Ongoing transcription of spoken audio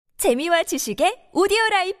재미와 지식의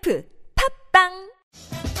오디오라이프 팝빵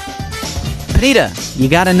Panita, you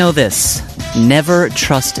gotta know this. Never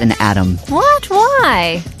trust an atom. What?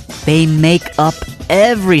 Why? They make up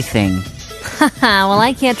everything. Well,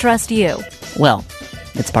 I can't trust you. Well,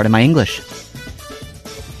 it's part of my English.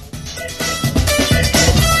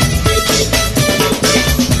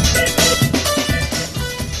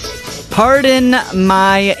 Pardon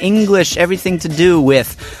my English. Everything to do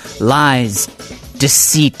with lies,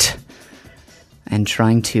 deceit, and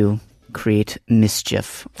trying to create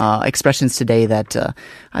mischief. Expressions today that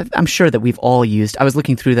I'm sure that we've all used. I was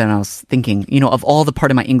looking through that and I was thinking, of all the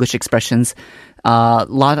part of my English expressions, a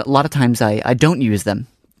lot of times I don't use them.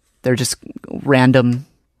 They're just random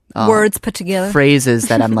words put together. Phrases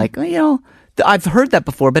that I'm like, I've heard that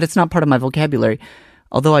before, but it's not part of my vocabulary.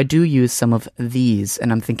 Although I do use some of these,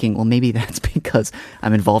 and I'm thinking, well, maybe that's because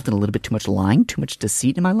I'm involved in a little bit too much lying, too much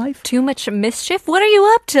deceit in my life. Too much mischief? What are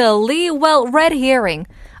you up to, Lee? Well, red herring.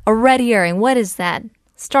 A red herring, what is that?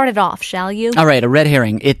 Start it off, shall you? All right, a red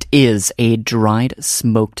herring. It is a dried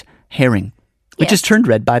smoked herring, which is turned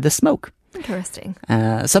red by the smoke. Interesting.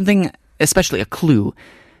 Something, especially a clue,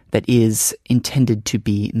 that is intended to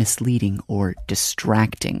be misleading or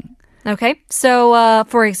distracting. Okay, so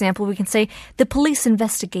for example, we can say the police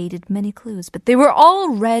investigated many clues, but they were all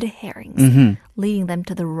red herrings, leading them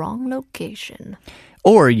to the wrong location.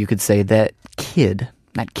 Or you could say that kid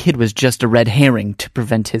was just a red herring to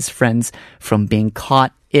prevent his friends from being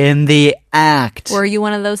caught in the act. Were you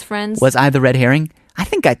one of those friends? Was I the red herring? I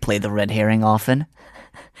think I play the red herring often.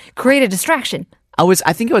 Create a distraction.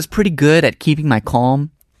 I think I was pretty good at keeping my calm.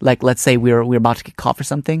 Like, let's say we were about to get caught for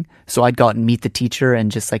something, so I'd go out and meet the teacher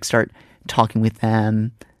and just start talking with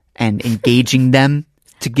them and engaging them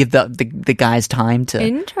to give the guys time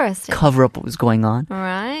to cover up what was going on.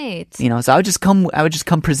 Right. So I would just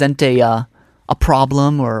come present a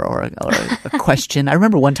problem or a question. I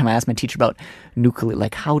remember one time I asked my teacher about nuclear,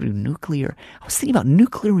 I was thinking about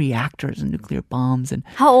nuclear reactors and nuclear bombs. And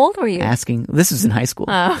how old were you? This was in high school.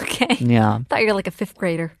 Oh, okay. Yeah. I thought you were like a fifth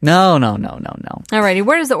grader. No. Alrighty,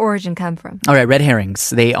 where does the origin come from? All right, red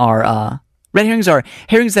herrings. They are, red herrings are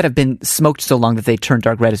herrings that have been smoked so long that they turn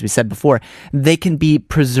dark red, as we said before. They can be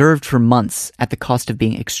preserved for months at the cost of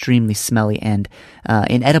being extremely smelly and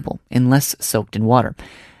inedible unless soaked in water.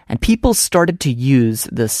 And people started to use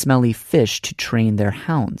the smelly fish to train their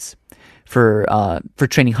hounds for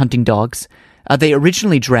training hunting dogs. They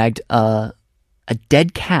originally dragged a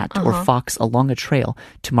dead cat or fox along a trail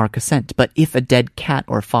to mark a scent. But if a dead cat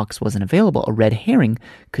or fox wasn't available, a red herring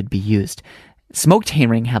could be used. Smoked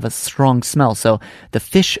herring have a strong smell, so the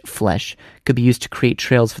fish flesh could be used to create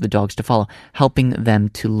trails for the dogs to follow, helping them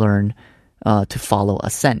to learn to follow a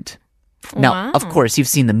scent. Now, of course, you've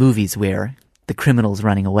seen the movies where the criminal's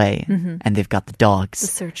running away and they've got the dogs. The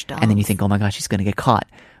search dogs. And then you think, oh my gosh, he's going to get caught.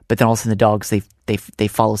 But then all of a sudden the dogs, they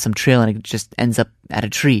follow some trail and it just ends up at a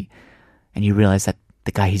tree. And you realize that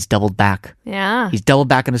the guy, he's doubled back. Yeah. He's doubled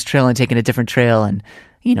back on his trail and taken a different trail. And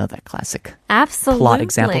that classic plot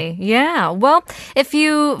example. Yeah. Well, if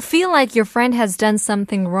you feel like your friend has done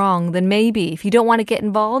something wrong, then maybe if you don't want to get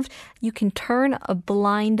involved, you can turn a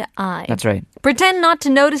blind eye. That's right. Pretend not to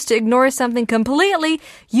notice, to ignore something completely.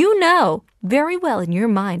 You know very well in your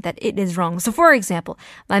mind that it is wrong. So, for example,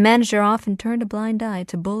 my manager often turned a blind eye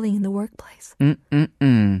to bullying in the workplace.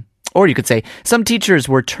 Or you could say, some teachers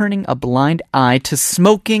were turning a blind eye to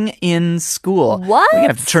smoking in school. What? You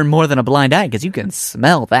have to turn more than a blind eye because you can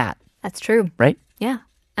smell that. That's true. Right? Yeah,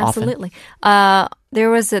 absolutely. There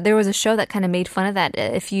was a show that kind of made fun of that.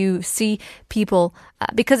 If you see people,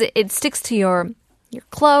 because it sticks to your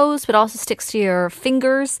clothes, but also sticks to your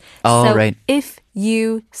fingers. Oh, so right. If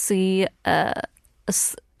you see a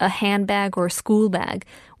handbag or a school bag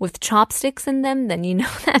with chopsticks in them, then you know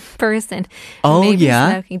that person may be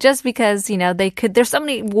smoking. Just because, there's so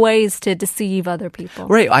many ways to deceive other people.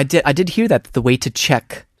 Right. I did hear that the way to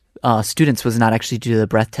check students was not actually do the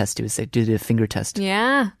breath test. It was do the finger test.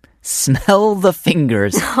 Yeah. Smell the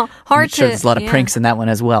fingers. I'm sure there's a lot of pranks in that one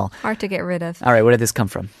as well. Hard to get rid of. All right, where did this come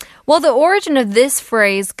from? Well, the origin of this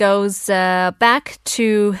phrase goes back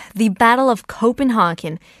to the Battle of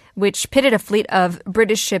Copenhagen, which pitted a fleet of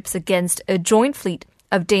British ships against a joint fleet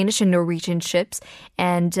of Danish and Norwegian ships.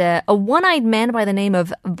 And a one-eyed man by the name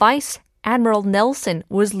of Vice Admiral Nelson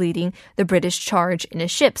was leading the British charge in a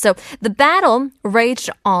ship. So the battle raged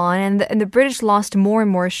on, and the British lost more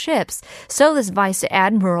and more ships. So this Vice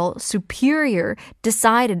Admiral Superior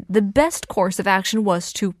decided the best course of action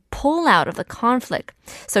was to pull out of the conflict.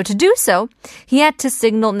 So to do so, he had to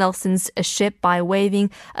signal Nelson's ship by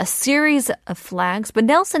waving a series of flags. But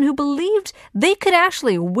Nelson, who believed they could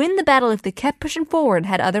actually win the battle if they kept pushing forward,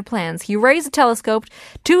 had other plans. He raised a telescope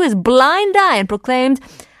to his blind eye and proclaimed,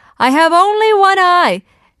 "I have only one eye,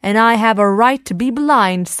 and I have a right to be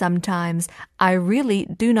blind sometimes. I really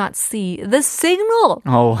do not see the signal."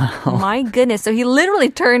 Oh, wow. My goodness. So he literally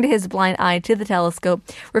turned his blind eye to the telescope,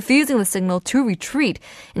 refusing the signal to retreat,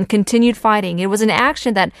 and continued fighting. It was an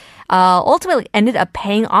action that ultimately ended up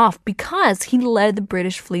paying off because he led the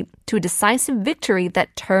British fleet to a decisive victory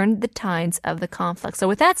that turned the tides of the conflict. So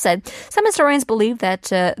with that said, some historians believe that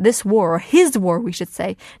this war, or his war, we should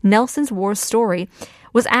say, Nelson's war story,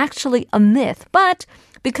 was actually a myth. But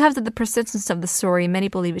because of the persistence of the story, many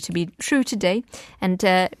believe it to be true today, and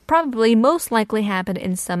probably most likely happened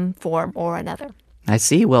in some form or another. I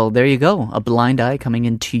see. Well, there you go. A blind eye coming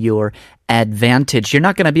into your advantage. You're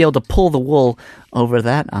not going to be able to pull the wool over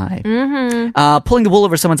that eye. Mm-hmm. Pulling the wool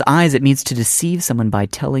over someone's eyes, it means to deceive someone by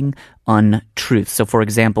telling untruths. So, for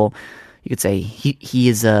example, you could say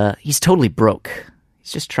he's totally broke.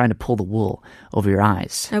 He's just trying to pull the wool over your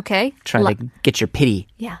eyes. Okay. Trying to get your pity.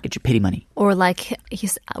 Yeah. Get your pity money. Or like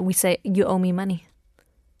we say, "You owe me money."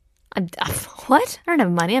 What? I don't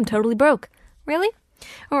have money. I'm totally broke. Really?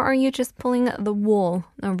 Or are you just pulling the wool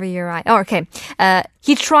over your eye? Oh, okay.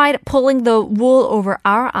 He tried pulling the wool over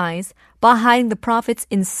our eyes by hiding the profits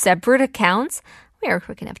in separate accounts. We are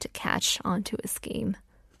quick enough to catch onto a scheme.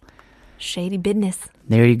 Shady business.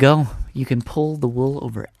 There you go. You can pull the wool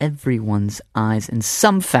over everyone's eyes in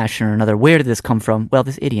some fashion or another. Where did this come from? Well,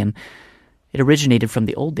 this idiom, it originated from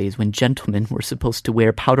the old days when gentlemen were supposed to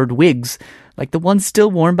wear powdered wigs, like the ones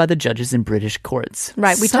still worn by the judges in British courts.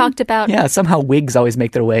 Right, we talked about... Yeah, somehow wigs always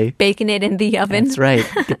make their way. Baking it in the oven. That's right.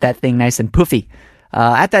 Get that thing nice and poofy.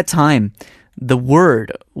 At that time, the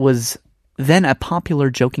word was then a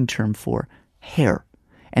popular joking term for hair.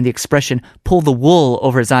 And the expression, pull the wool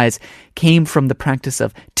over his eyes, came from the practice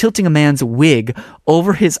of tilting a man's wig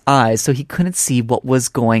over his eyes so he couldn't see what was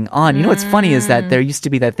going on. You know what's funny is that there used to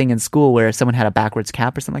be that thing in school where someone had a backwards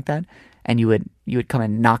cap or something like that, and you would come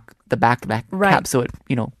and knock the back right. cap so it,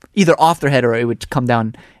 either off their head or it would come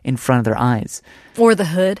down in front of their eyes. Or the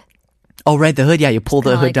hood. Oh, right, the hood. Yeah, you pull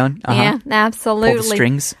the hood down. Yeah, absolutely. Pull the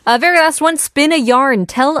strings. Very last one, spin a yarn.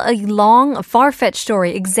 Tell a long, far-fetched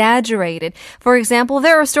story, exaggerated. For example,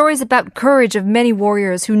 there are stories about courage of many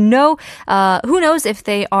warriors who knows if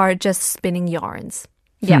they are just spinning yarns.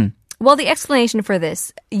 Yeah. Well, the explanation for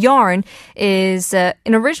this, yarn, is an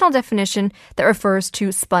original definition that refers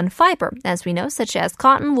to spun fiber, as we know, such as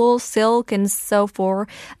cotton, wool, silk, and so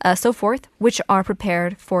forth, which are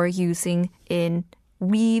prepared for using in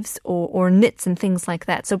weaves or knits and things like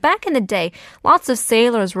that. So back in the day, lots of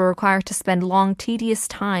sailors were required to spend long, tedious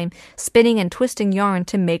time spinning and twisting yarn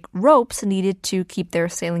to make ropes needed to keep their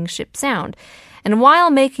sailing ship sound. And while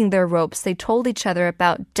making their ropes, they told each other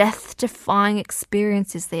about death-defying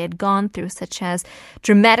experiences they had gone through, such as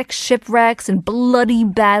dramatic shipwrecks and bloody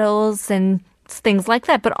battles and things like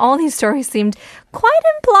that. But all these stories seemed quite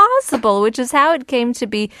implausible, which is how it came to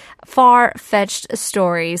be far-fetched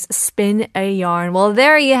stories. Spin a yarn. Well,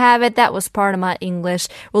 there you have it. That was part of my English.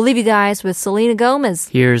 We'll leave you guys with Selena Gomez.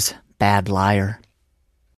 Here's Bad Liar.